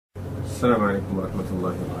السلام عليكم ورحمة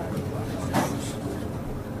الله وبركاته.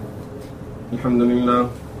 الحمد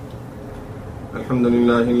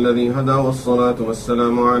لله الذي هدى والصلاة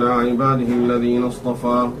والسلام على عباده الذين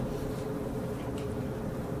اصطفى،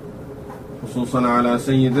 خصوصا على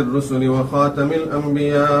سيد الرسل وخاتم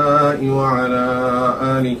الأنبياء وعلى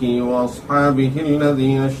آله وأصحابه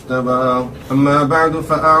الذين اجتبى. أما بعد،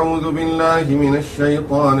 فأعوذ بالله من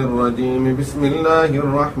الشيطان الرجيم. بسم الله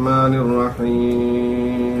الرحمن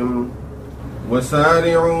الرحيم.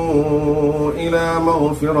 وسارعوا إلى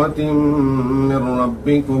مغفرة من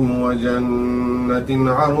ربكم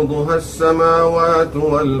وجنة عرضها السماوات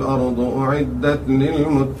والأرض أعدت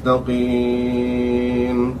للمتقين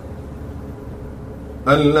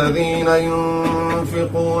الذين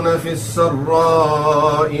ينفقون في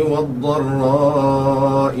السراء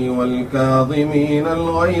والضراء والكاظمين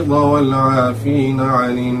الغيظ والعافين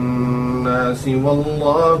عن الناس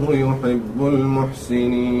والله يحب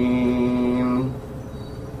المحسنين.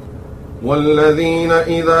 والذين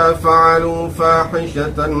إذا فعلوا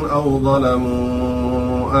فاحشة أو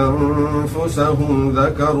ظلموا أنفسهم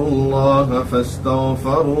ذكروا الله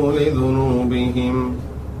فاستغفروا لذنوبهم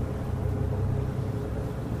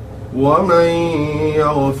ومن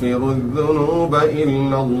يغفر الذنوب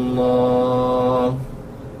إلا الله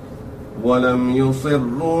ولم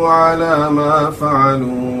يصروا على ما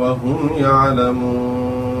فعلوا وهم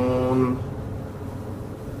يعلمون.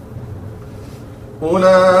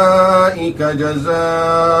 أولئك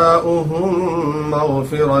جزاؤهم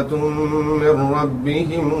مغفرة من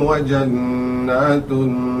ربهم وجنات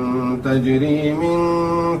تجري من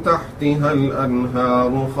تحتها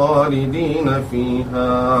الأنهار خالدين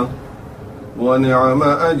فيها ونعم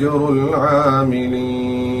أجر العاملين.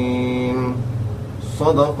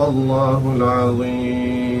 صدق الله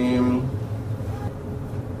العظيم.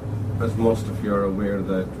 As most of you are aware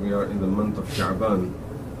that we are in the month of Sha'ban.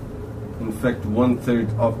 In fact,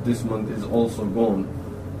 1/3 of this month is also gone.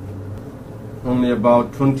 Only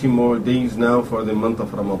about 20 more days now for the month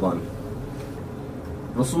of Ramadan.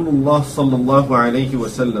 Rasulullah sallallahu alayhi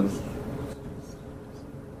wasallam,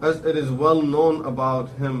 as it is well known about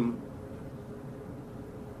him,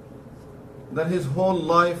 that his whole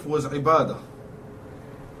life was ibadah.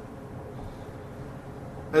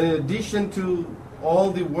 And in addition to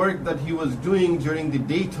all the work that he was doing during the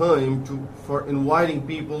daytime for inviting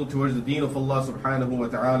people towards the deen of Allah subhanahu wa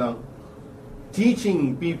ta'ala,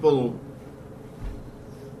 teaching people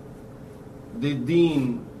the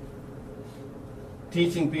deen,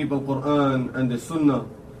 teaching people Quran and the Sunnah,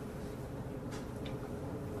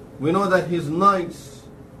 we know that his nights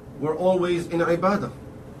were always in ibadah.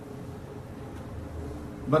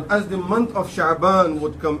 But as the month of Sha'ban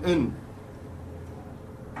would come in,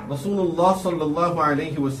 Rasulullah sallallahu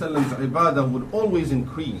alayhi wasallam's ibadah would always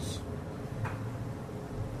increase.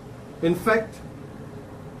 In fact,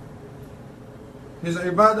 his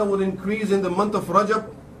ibadah would increase in the month of Rajab.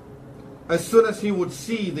 As soon as he would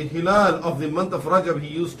see the hilal of the month of Rajab, he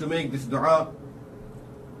used to make this dua: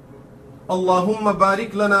 Allahumma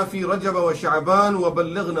barik lana fi Rajab wa Sha'ban wa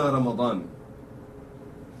ballighna Ramadan.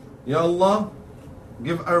 Ya Allah,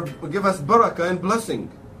 give us barakah and blessing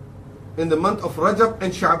in the month of Rajab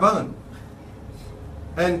and Sha'ban,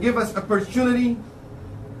 and give us opportunity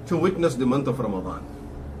to witness the month of Ramadan.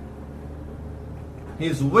 He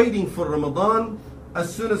is waiting for Ramadan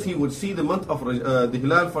as soon as he would see the month of the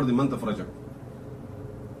hilal for the month of Rajab.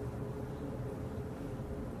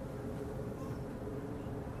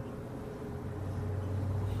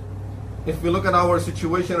 If we look at our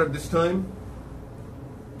situation at this time,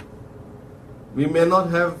 we may not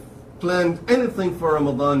have planned anything for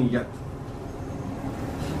Ramadan yet.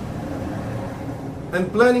 And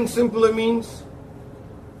planning simply means,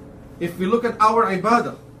 if we look at our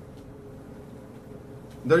ibadah,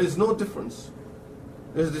 there is no difference.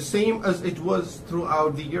 It is the same as it was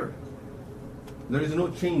throughout the year. There is no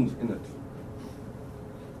change in it.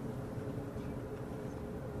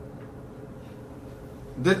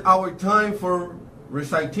 Did our time for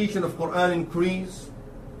recitation of Quran increase?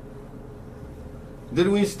 Did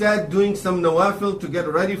we start doing some nawafil to get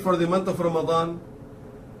ready for the month of Ramadan?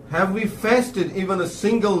 Have we fasted even a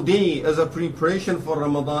single day as a preparation for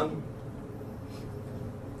Ramadan?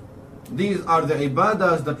 These are the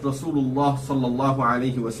ibadahs that Rasulullah sallallahu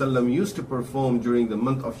alayhi wasallam used to perform during the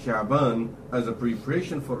month of Sha'ban as a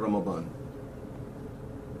preparation for Ramadan.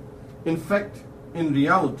 In fact, in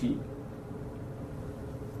reality,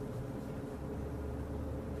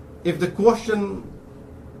 if the question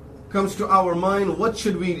comes to our mind, what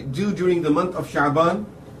should we do during the month of Sha'ban?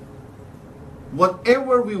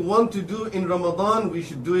 Whatever we want to do in Ramadan, we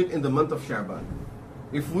should do it in the month of Sha'ban.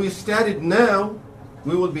 If we start it now,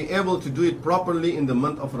 we will be able to do it properly in the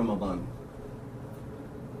month of Ramadan.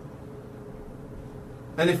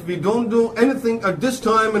 And if we don't do anything at this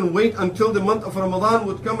time and wait until the month of Ramadan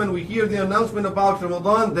would come and we hear the announcement about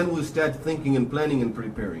Ramadan, then we'll start thinking and planning and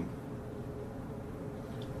preparing.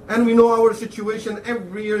 And we know our situation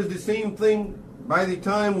every year is the same thing. By the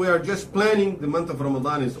time we are just planning, the month of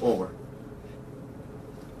Ramadan is over.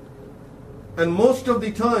 And most of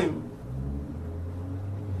the time,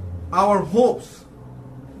 our hopes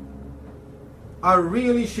are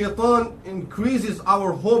really, shaitan increases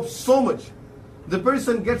our hopes so much. The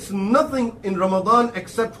person gets nothing in Ramadan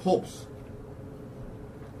except hopes.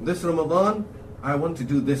 This Ramadan, I want to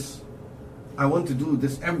do this. I want to do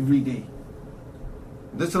this every day.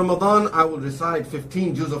 This Ramadan, I will recite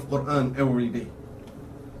 15 juz of Quran every day.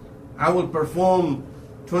 I will perform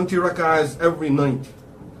 20 rak'ahs every night.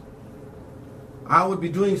 I would be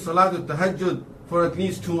doing Salat al-Tahajjud for at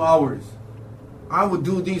least 2 hours. I would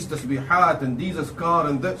do these tasbihat and these azkar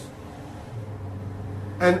and this.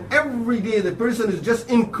 And every day the person is just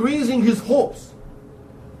increasing his hopes.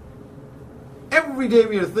 Every day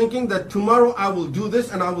we are thinking that tomorrow I will do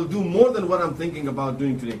this and I will do more than what I'm thinking about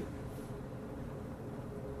doing today.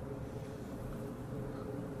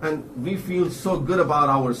 And we feel so good about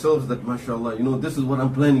ourselves that, mashallah, this is what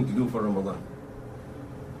I'm planning to do for Ramadan.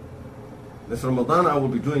 This Ramadan I will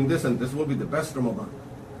be doing this and this will be the best Ramadan.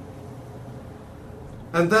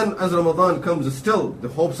 And then as Ramadan comes, still the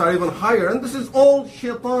hopes are even higher. And this is all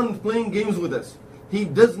shaitan playing games with us. He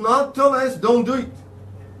does not tell us don't do it.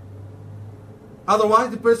 Otherwise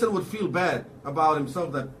the person would feel bad about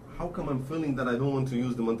himself, that how come I'm feeling that I don't want to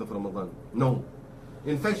use the month of Ramadan. No.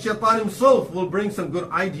 In fact, shaitan himself will bring some good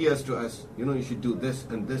ideas to us. You should do this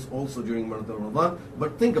and this also during month of Ramadan.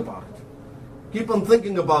 But think about it. Keep on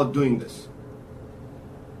thinking about doing this.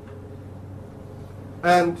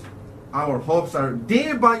 And our hopes are,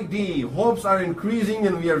 day by day, hopes are increasing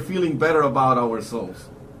and we are feeling better about ourselves.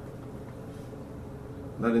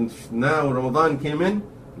 Now Ramadan came in,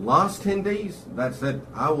 last 10 days, that's it.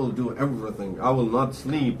 I will do everything. I will not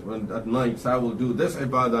sleep at nights. I will do this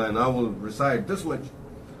ibadah and I will recite this much.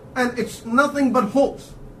 And it's nothing but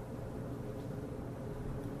hopes.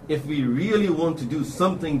 If we really want to do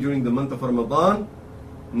something during the month of Ramadan,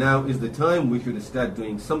 now is the time we should start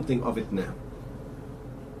doing something of it now.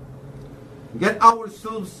 Get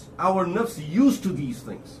ourselves, our nafs used to these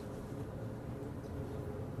things.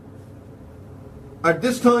 At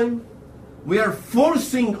this time, we are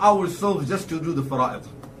forcing ourselves just to do the fara'id.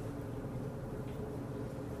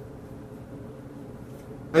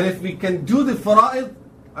 And if we can do the fara'id,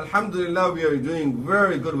 alhamdulillah, we are doing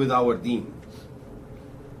very good with our deen.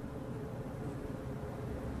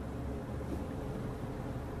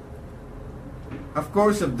 Of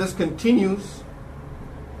course, if this continues,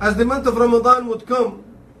 as the month of Ramadan would come,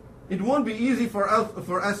 it won't be easy for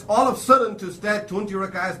us all of a sudden to start 20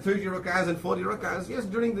 rak'ahs, 30 rak'ahs and 40 rak'ahs. Yes,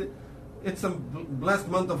 it's a blessed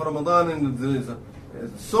month of Ramadan and there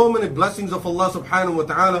is so many blessings of Allah subhanahu wa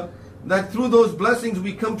ta'ala that through those blessings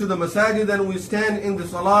we come to the masajid and we stand in the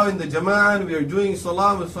salah, in the jama'ah, and we are doing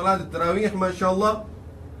salah with salat al-tarawih, mashallah.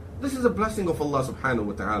 This is a blessing of Allah subhanahu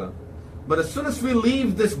wa ta'ala. But as soon as we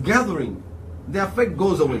leave this gathering, the effect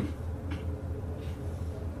goes away.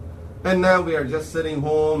 And now we are just sitting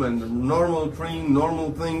home and normal train,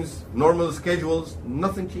 normal things, normal schedules,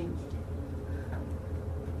 nothing changed.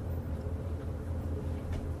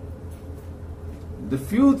 The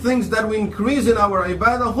few things that we increase in our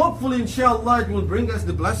ibadah, hopefully inshallah it will bring us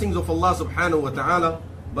the blessings of Allah subhanahu wa ta'ala.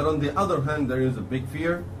 But on the other hand, there is a big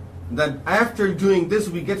fear that after doing this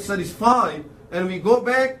we get satisfied and we go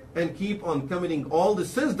back and keep on committing all the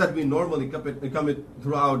sins that we normally commit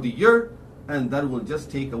throughout the year. And that will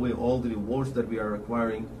just take away all the rewards that we are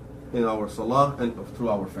acquiring in our salah and through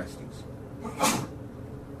our fastings.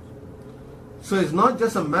 So it's not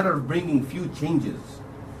just a matter of bringing few changes.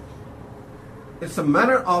 It's a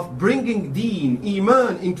matter of bringing deen,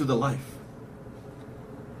 iman into the life.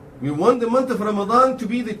 We want the month of Ramadan to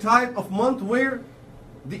be the type of month where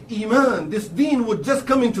the iman, this deen would just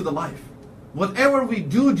come into the life. Whatever we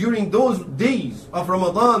do during those days of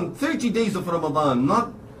Ramadan, 30 days of Ramadan,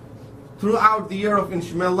 not throughout the year of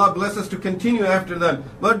inshallah, bless us to continue after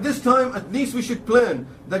that. But this time, at least we should plan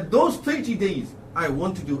that those 30 days, I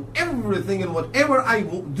want to do everything, and whatever I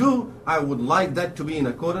do, I would like that to be in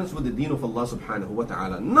accordance with the deen of Allah subhanahu wa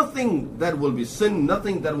ta'ala. Nothing that will be sin,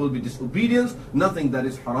 nothing that will be disobedience, nothing that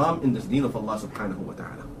is haram in this deen of Allah subhanahu wa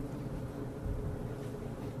ta'ala.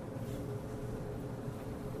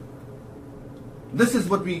 This is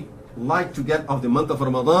what we like to get of the month of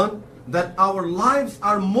Ramadan, that our lives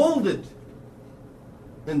are molded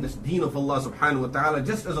in this deen of Allah subhanahu wa ta'ala,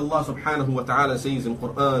 just as Allah subhanahu wa ta'ala says in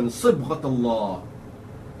Quran, Sibghat Allah.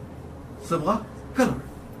 Sibgha, color.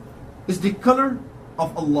 Is the color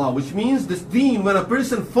of Allah, which means this deen, when a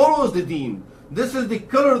person follows the deen, this is the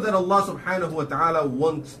color that Allah subhanahu wa ta'ala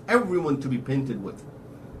wants everyone to be painted with.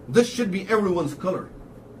 This should be everyone's color.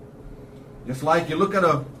 Just like you look at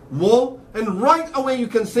a wall and right away you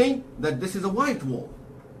can say that this is a white wall.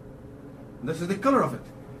 This is the color of it.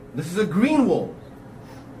 This is a green wall.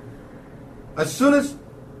 As soon as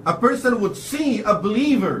a person would see a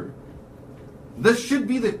believer, this should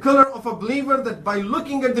be the color of a believer, that by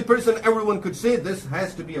looking at the person everyone could say this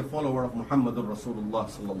has to be a follower of Muhammadur Rasulullah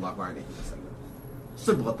sallallahu alayhi wa sallam.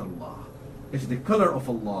 Sibghat Allah is the color of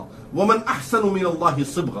Allah. وَمَنْ أَحْسَنُ مِنَ اللَّهِ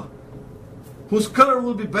صِبْغَةً. Whose color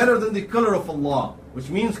will be better than the color of Allah, which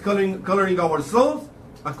means coloring ourselves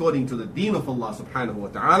according to the deen of Allah subhanahu wa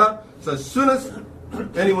ta'ala. So as soon as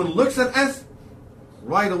anyone looks at us,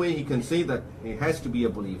 right away he can say that he has to be a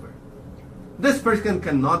believer. This person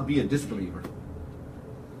cannot be a disbeliever.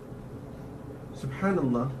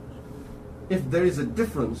 Subhanallah, if there is a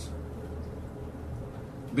difference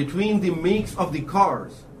between the makes of the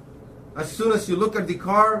cars, as soon as you look at the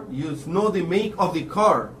car, you know the make of the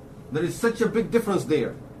car. There is such a big difference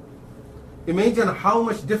there. Imagine how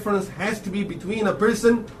much difference has to be between a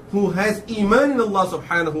person who has iman in Allah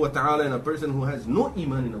subhanahu wa ta'ala and a person who has no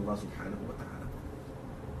iman in Allah subhanahu wa ta'ala.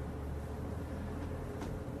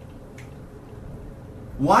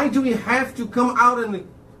 Why do we have to come out and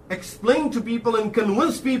explain to people and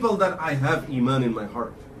convince people that I have iman in my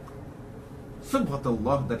heart?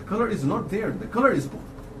 Subhanallah, that color is not there. The color is both.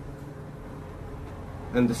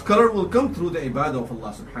 And this color will come through the ibadah of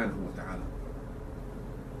Allah subhanahu wa ta'ala.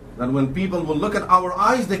 That when people will look at our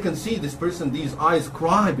eyes, they can see this person, these eyes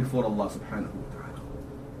cry before Allah subhanahu wa ta'ala.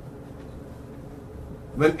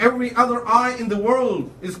 When every other eye in the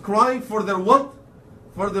world is crying for their wealth,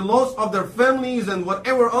 for the loss of their families and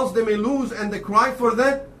whatever else they may lose, and they cry for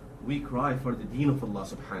that, we cry for the deen of Allah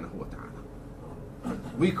subhanahu wa ta'ala.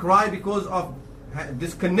 We cry because of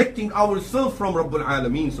disconnecting ourselves from Rabbul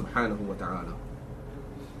Alameen subhanahu wa ta'ala.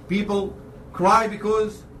 People cry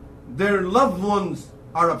because their loved ones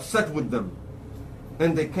are upset with them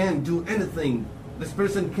and they can't do anything. This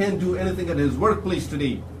person can't do anything at his workplace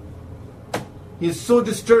today. He is so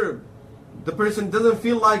disturbed. The person doesn't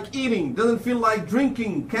feel like eating, doesn't feel like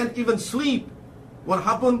drinking, can't even sleep. What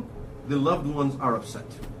happened? The loved ones are upset.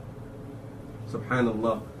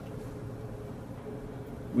 Subhanallah.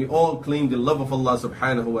 We all claim the love of Allah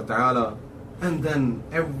subhanahu wa ta'ala, and then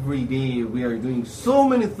every day we are doing so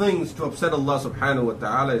many things to upset Allah subhanahu wa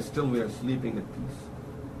ta'ala, still we are sleeping at peace.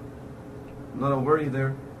 Not a worry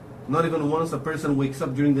there. Not even once a person wakes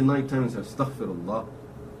up during the night time and says, Astaghfirullah.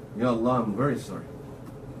 Ya Allah, I'm very sorry.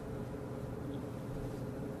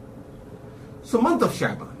 So month of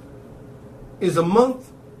Sha'ban is a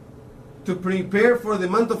month to prepare for the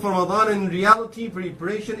month of Ramadan. In reality,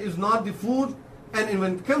 preparation is not the food. And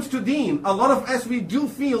when it comes to deen, a lot of us, we do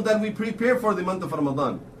feel that we prepare for the month of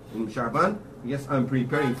Ramadan. In Sha'ban, yes, I'm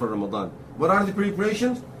preparing for Ramadan. What are the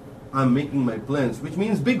preparations? I'm making my plans, which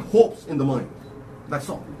means big hopes in the mind. That's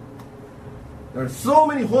all. There are so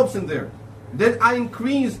many hopes in there. Did I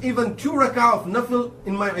increase even 2 rak'ah of nafil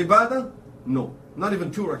in my ibadah? No, not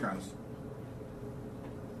even 2 rak'ahs.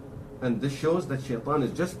 And this shows that shaitan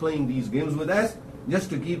is just playing these games with us, just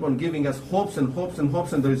to keep on giving us hopes and hopes and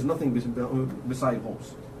hopes, and there is nothing beside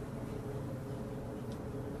hopes.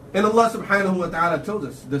 And Allah subhanahu wa ta'ala told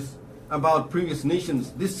us this about previous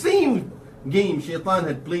nations. The same game shaitan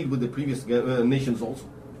had played with the previous nations also.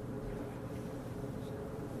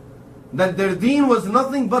 That their deen was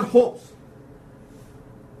nothing but hopes.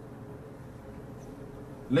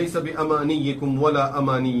 لَيْسَ بِأَمَانِيِّكُمْ وَلَا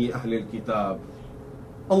أَمَانِيِّ أَهْلِ الْكِتَابِ.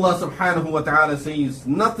 Allah subhanahu wa ta'ala says,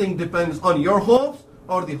 nothing depends on your hopes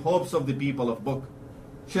or the hopes of the people of book.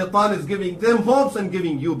 Shaitan is giving them hopes and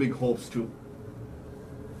giving you big hopes too.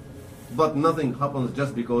 But nothing happens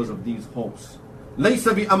just because of these hopes. لَيْسَ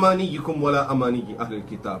بِأَمَانِيِّكُمْ وَلَا أَمَانِيِّ أَهْلِ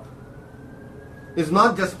الْكِتَابِ. It's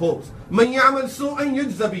not just hopes. مَنْ يَعْمَلْ سُوءًا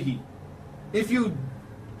يُجْزَ بِهِ. If you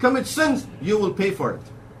commit sins, you will pay for it.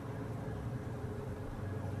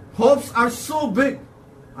 Hopes are so big.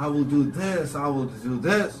 I will do this, I will do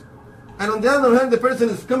this. And on the other hand, the person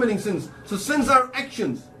is committing sins. So sins are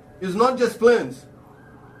actions. It's not just plans.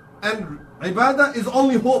 And ibadah is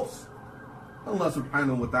only hopes. Allah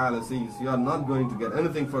subhanahu wa ta'ala says, you are not going to get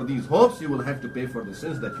anything for these hopes. You will have to pay for the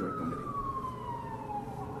sins that you are committing.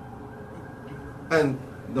 And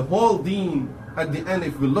the whole deen, at the end,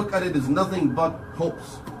 if we look at it, is nothing but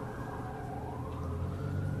hopes.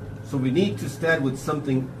 So we need to stand with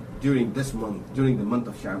something during this month, during the month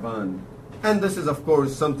of Sha'ban. And this is of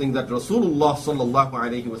course something that Rasulullah sallallahu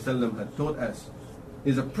alayhi wasallam had taught us.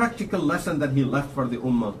 Is a practical lesson that he left for the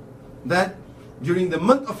ummah. That during the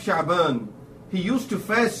month of Sha'ban, he used to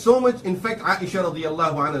fast so much. In fact, Aisha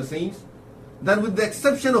radiallahu anha says that with the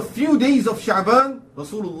exception of few days of Sha'ban,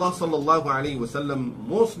 Rasulullah sallallahu alayhi wasallam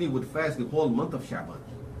mostly would fast the whole month of Sha'ban.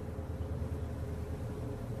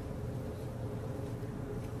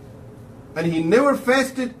 And he never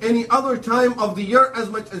fasted any other time of the year as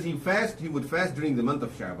much as he would fast during the month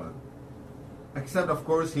of Sha'ban. Except of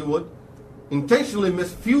course he would intentionally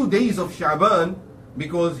miss few days of Sha'ban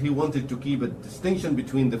because he wanted to keep a distinction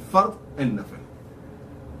between the fard and nafil.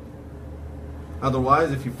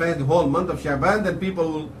 Otherwise, if you fast the whole month of Sha'ban, then people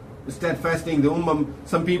will start fasting. The ummah,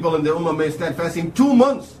 some people in the ummah may start fasting 2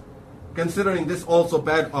 months, considering this also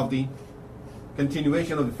part of the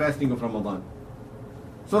continuation of the fasting of Ramadan.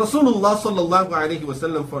 So Rasulullah sallallahu alayhi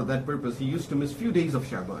wasallam, for that purpose, he used to miss few days of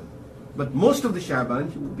Sha'ban. But most of the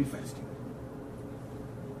Sha'ban, he would be fasting.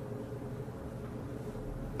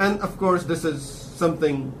 And of course, this is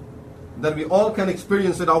something that we all can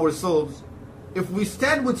experience it ourselves. If we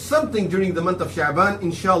start with something during the month of Sha'ban,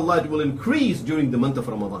 inshallah, it will increase during the month of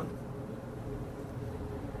Ramadan.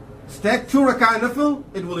 Start 2 rak'ah nafil,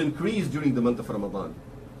 it will increase during the month of Ramadan.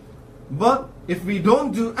 But if we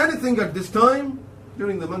don't do anything at this time,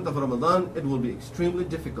 during the month of Ramadan, it will be extremely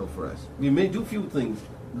difficult for us. We may do few things,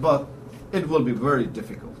 but it will be very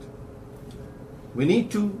difficult. We need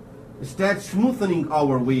to start smoothening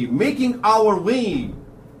our way, making our way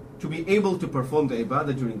to be able to perform the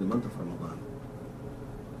ibadah during the month of Ramadan.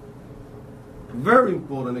 Very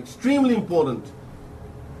important, extremely important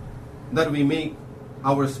that we make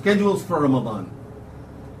our schedules for Ramadan.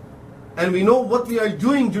 And we know what we are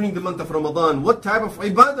doing during the month of Ramadan, what type of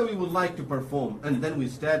ibadah we would like to perform, and then we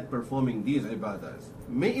start performing these ibadahs.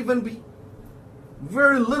 May even be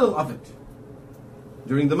very little of it.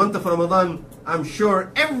 During the month of Ramadan, I'm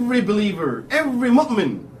sure every believer, every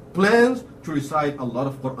mu'min plans to recite a lot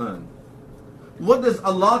of Quran. What does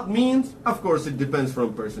a lot mean? Of course, it depends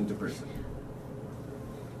from person to person.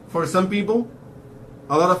 For some people,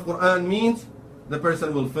 a lot of Quran means the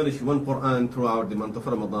person will finish 1 Quran throughout the month of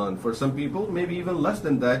Ramadan. For some people, maybe even less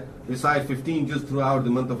than that, recite 15 juz throughout the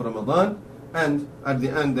month of Ramadan, and at the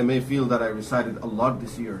end they may feel that I recited a lot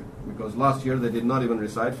this year, because last year they did not even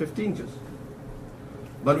recite 15 juz.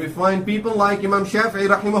 But we find people like Imam Shafi'i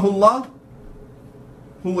rahimahullah,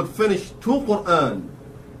 who would finish 2 Quran,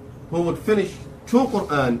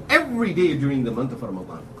 every day during the month of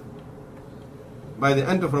Ramadan. By the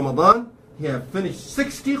end of Ramadan, he had finished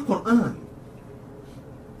 60 Quran.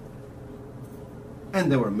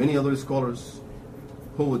 And there were many other scholars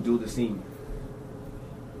who would do the same.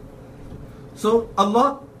 So a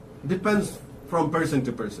lot depends from person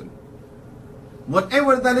to person.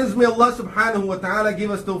 Whatever that is, may Allah subhanahu wa ta'ala give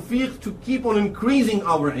us tawfiq to keep on increasing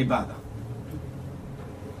our ibadah.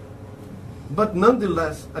 But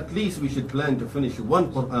nonetheless, at least we should plan to finish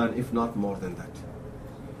 1 Quran, if not more than that.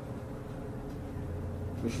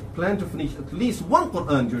 We should plan to finish at least 1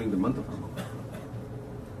 Quran during the month of Ramadan.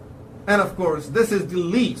 And of course, this is the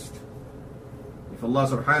least. If Allah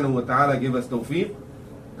subhanahu wa ta'ala give us tawfiq,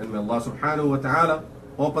 and may Allah subhanahu wa ta'ala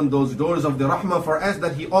open those doors of the rahmah for us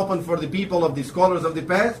that He opened for the people of the scholars of the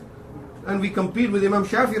past, and we compete with Imam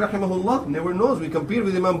Shafi'i rahimahullah, never knows, we compete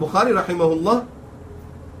with Imam Bukhari rahimahullah,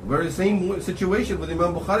 very same situation with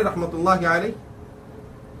Imam Bukhari rahmatullahi alayh.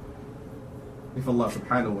 If Allah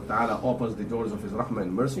subhanahu wa ta'ala opens the doors of His rahmah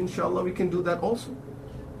and mercy, inshallah we can do that also.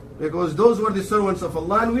 Because those were the servants of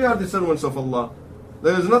Allah and we are the servants of Allah.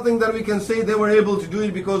 There is nothing that we can say they were able to do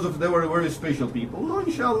it because of they were very special people. No,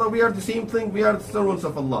 inshallah, we are the same thing. We are the servants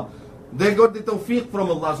of Allah. They got the tawfiq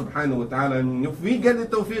from Allah subhanahu wa ta'ala. And if we get the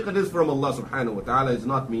tawfiq, it is from Allah subhanahu wa ta'ala. It's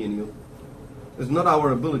not me and you. It's not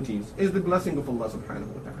our abilities. It's the blessing of Allah subhanahu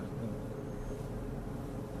wa ta'ala.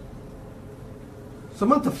 So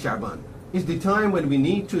month of Sha'ban is the time when we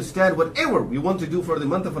need to start whatever we want to do for the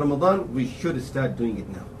month of Ramadan. We should start doing it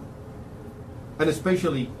now. And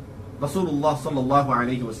especially Rasulullah sallallahu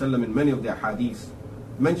alayhi wa sallam in many of the hadiths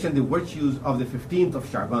mentioned the virtues of the 15th of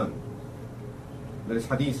Sha'ban. There is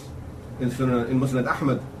hadith in Musnad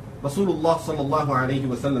Ahmad. Rasulullah sallallahu alayhi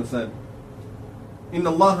wa sallam said, إِنَّ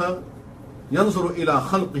اللَّهَ يَنْظُرُ إِلَىٰ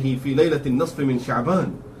خَلْقِهِ فِي لَيْلَةِ النَّصْفِ مِنْ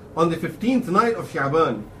شَعْبَانِ. On the 15th night of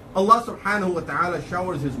Sha'ban, Allah subhanahu wa ta'ala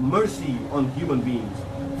showers His mercy on human beings.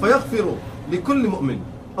 فَيَغْفِرُ لِكُلِّ مُؤْمِنٍ.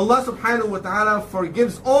 Allah subhanahu wa ta'ala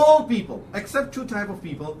forgives all people except 2 types of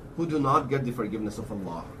people who do not get the forgiveness of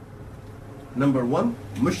Allah. Number 1,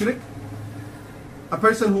 mushrik, a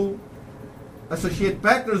person who associates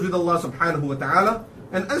partners with Allah subhanahu wa ta'ala,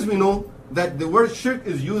 And as we know, that the word shirk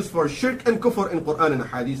is used for shirk and kufr in Quran and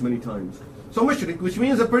hadith many times. So mushrik, which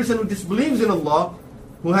means a person who disbelieves in Allah,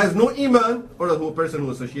 who has no iman, or a person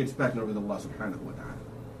who associates partner with Allah subhanahu wa ta'ala.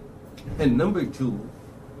 And number two,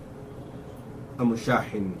 a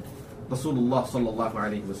mushahin. Rasulullah sallallahu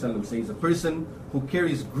alayhi wa sallam says, a person who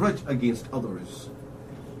carries grudge against others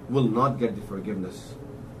will not get the forgiveness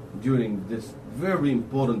during this very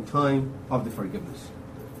important time of the forgiveness.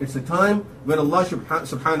 It's a time when Allah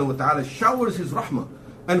subhanahu wa ta'ala showers His rahmah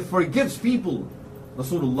and forgives people.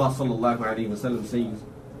 Rasulullah sallallahu alayhi wa sallam says,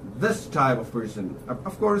 this type of person,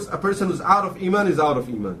 of course, a person who's out of iman is out of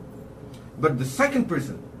iman. But the second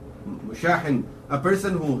person, mushahin, a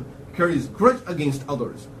person who carries grudge against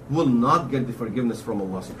others, will not get the forgiveness from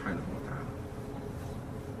Allah subhanahu wa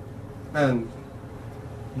ta'ala. And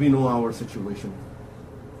we know our situation.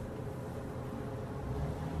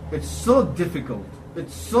 It's so difficult.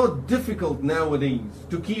 It's so difficult nowadays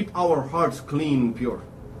to keep our hearts clean and pure.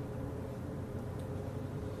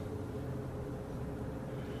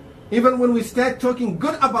 Even when we start talking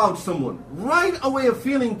good about someone, right away a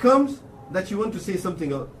feeling comes that you want to say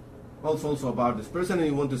something also about this person, and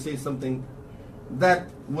you want to say something that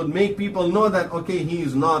would make people know that, okay, he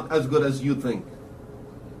is not as good as you think.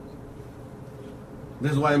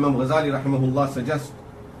 This is why Imam Ghazali rahimahullah suggests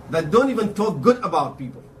that don't even talk good about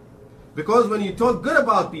people. Because when you talk good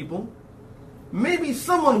about people, maybe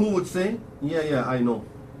someone who would say, yeah, I know.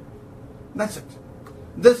 That's it.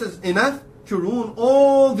 This is enough to ruin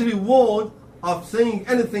all the reward of saying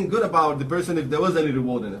anything good about the person if there was any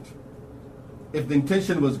reward in it. If the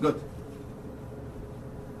intention was good.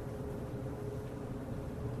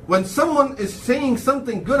 When someone is saying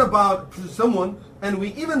something good about someone, and we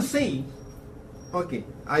even say, okay,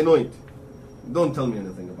 I know it, don't tell me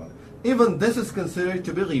anything about it. Even this is considered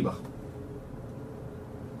to be ghibah.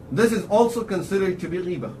 This is also considered to be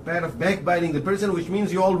ghibah, part of backbiting the person, which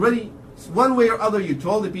means you already, one way or other, you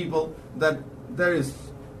told the people that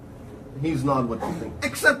he's not what you think.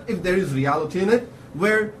 Except if there is reality in it,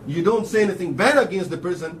 where you don't say anything bad against the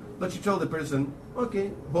person, but you tell the person,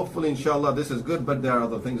 okay, hopefully inshallah this is good, but there are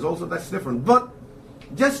other things also, that's different. But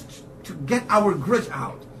just to get our grudge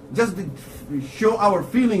out, just to show our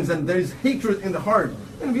feelings, and there is hatred in the heart.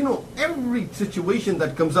 And you know, every situation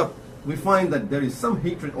that comes up, we find that there is some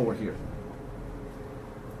hatred over here.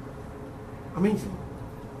 Amazing.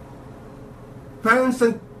 Parents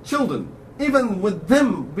and children, even with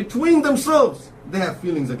them, between themselves, they have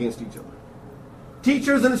feelings against each other.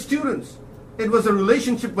 Teachers and students, it was a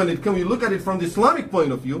relationship when it comes, you look at it from the Islamic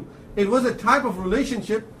point of view, it was a type of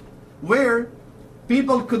relationship where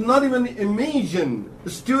people could not even imagine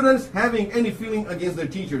students having any feeling against their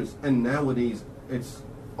teachers. And nowadays, it's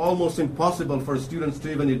almost impossible for students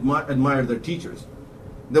to even admire their teachers.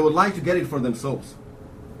 They would like to get it for themselves.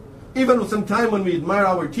 Even sometime when we admire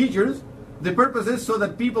our teachers, the purpose is so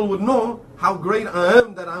that people would know how great I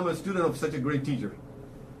am, that I'm a student of such a great teacher.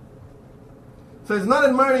 So it's not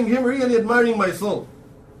admiring him, really admiring myself.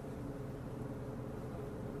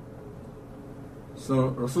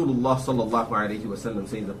 So Rasulullah sallallahu alayhi wa sallam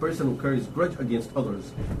says, the person who carries grudge against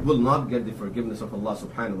others will not get the forgiveness of Allah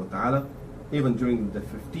subhanahu wa ta'ala, even during the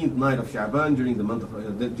 15th night of Sha'ban,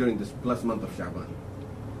 during this blessed month of Sha'ban.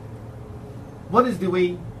 What is the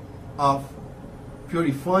way of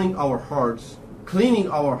purifying our hearts, cleaning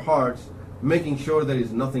our hearts, making sure there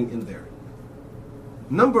is nothing in there?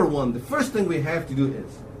 Number one, the first thing we have to do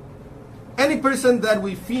is, any person that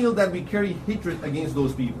we feel that we carry hatred against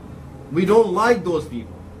those people, we don't like those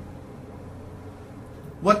people,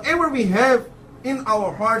 whatever we have in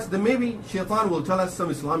our hearts, then maybe shaitan will tell us some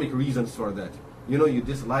Islamic reasons for that. You know, you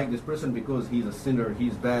dislike this person because he's a sinner,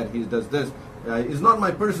 he's bad, he does this. It's not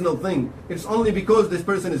my personal thing. It's only because this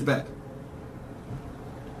person is bad.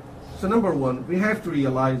 So number one, we have to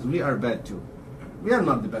realize we are bad too. We are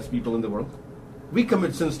not the best people in the world. We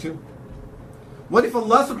commit sins too. What if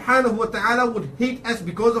Allah subhanahu wa ta'ala would hate us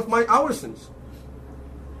because of our sins?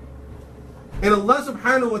 And Allah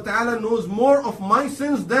subhanahu wa ta'ala knows more of my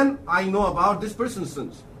sins than I know about this person's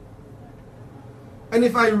sins. And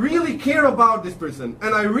if I really care about this person,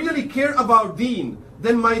 and I really care about deen,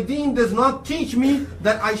 then my deen does not teach me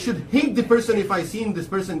that I should hate the person if I see this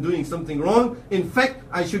person doing something wrong. In fact,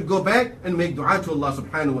 I should go back and make dua to Allah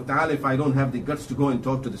subhanahu wa ta'ala if I don't have the guts to go and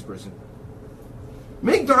talk to this person.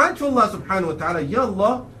 Make dua to Allah subhanahu wa ta'ala. Ya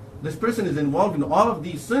Allah, this person is involved in all of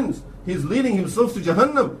these sins. He's leading himself to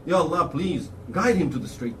Jahannam. Ya Allah, please guide him to the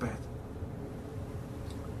straight path.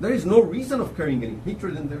 There is no reason of carrying any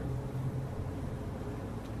hatred in there.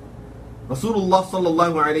 Rasulullah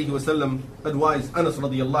sallallahu alayhi wa sallam advised Anas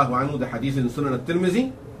radiyallahu anhu, the hadith in Sunan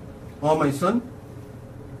al-Tirmizi, "Oh my son,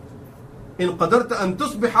 إن قدرت أن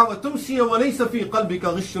تصبح وتمسي وليس في قلبك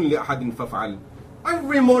غش لأحد فافعل.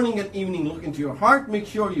 Every morning and evening look into your heart, make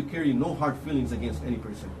sure you carry no hard feelings against any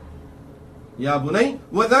person. Ya bunay,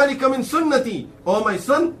 وَذَلِكَ مِن sunnati. Oh my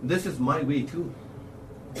son, this is my way too.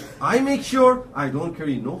 I make sure I don't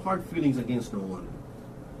carry no hard feelings against no one.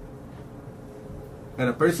 And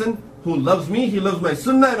a person who loves me, he loves my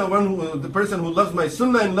sunnah, and the person who loves my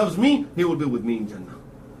sunnah and loves me, he will be with me in Jannah.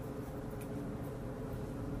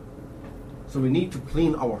 So we need to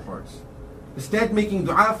clean our hearts. Instead making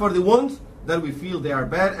dua for the ones that we feel they are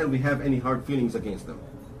bad and we have any hard feelings against them.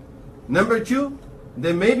 Number two,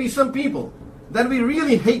 there may be some people that we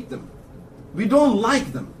really hate them. We don't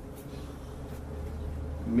like them.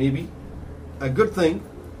 Maybe a good thing,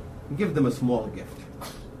 give them a small gift.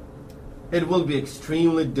 It will be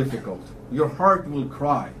extremely difficult. Your heart will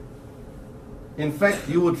cry. In fact,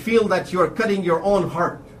 you would feel that you are cutting your own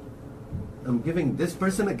heart. I'm giving this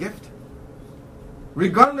person a gift.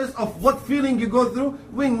 Regardless of what feeling you go through,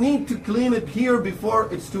 we need to clean it here before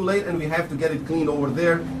it's too late, and we have to get it clean over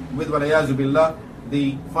there with walayazu billah,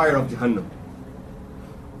 the fire of Jahannam.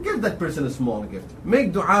 Give that person a small gift.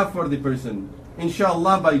 Make dua for the person.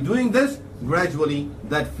 Inshallah, by doing this, gradually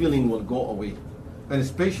that feeling will go away. And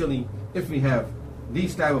especially if we have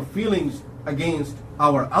these type of feelings against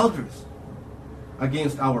our elders,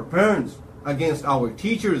 against our parents, against our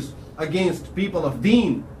teachers, against people of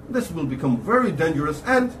deen, this will become very dangerous,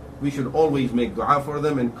 and we should always make dua for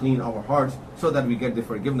them and clean our hearts so that we get the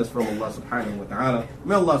forgiveness from Allah subhanahu wa ta'ala.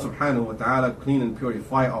 May Allah subhanahu wa ta'ala clean and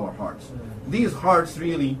purify our hearts. These hearts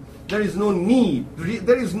really, there is no need,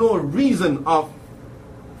 there is no reason of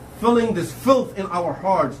filling this filth in our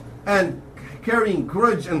hearts and carrying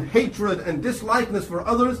grudge and hatred and dislikeness for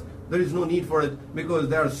others. There is no need for it, because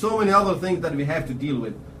there are so many other things that we have to deal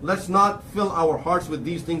with. Let's not fill our hearts with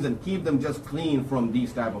these things and keep them just clean from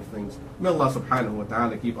these type of things. May Allah subhanahu wa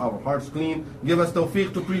ta'ala keep our hearts clean. Give us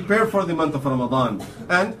tawfiq to prepare for the month of Ramadan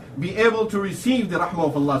and be able to receive the rahmah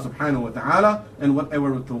of Allah subhanahu wa ta'ala. And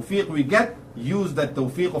whatever tawfiq we get, use that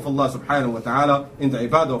tawfiq of Allah subhanahu wa ta'ala in the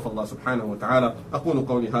ibadah of Allah subhanahu wa ta'ala. أقول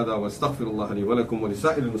قولي هذا وأستغفر الله لي ولكم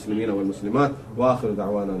ولسائر المسلمين والمسلمات وآخر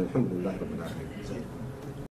دعوانا الحمد لله رب العالمين.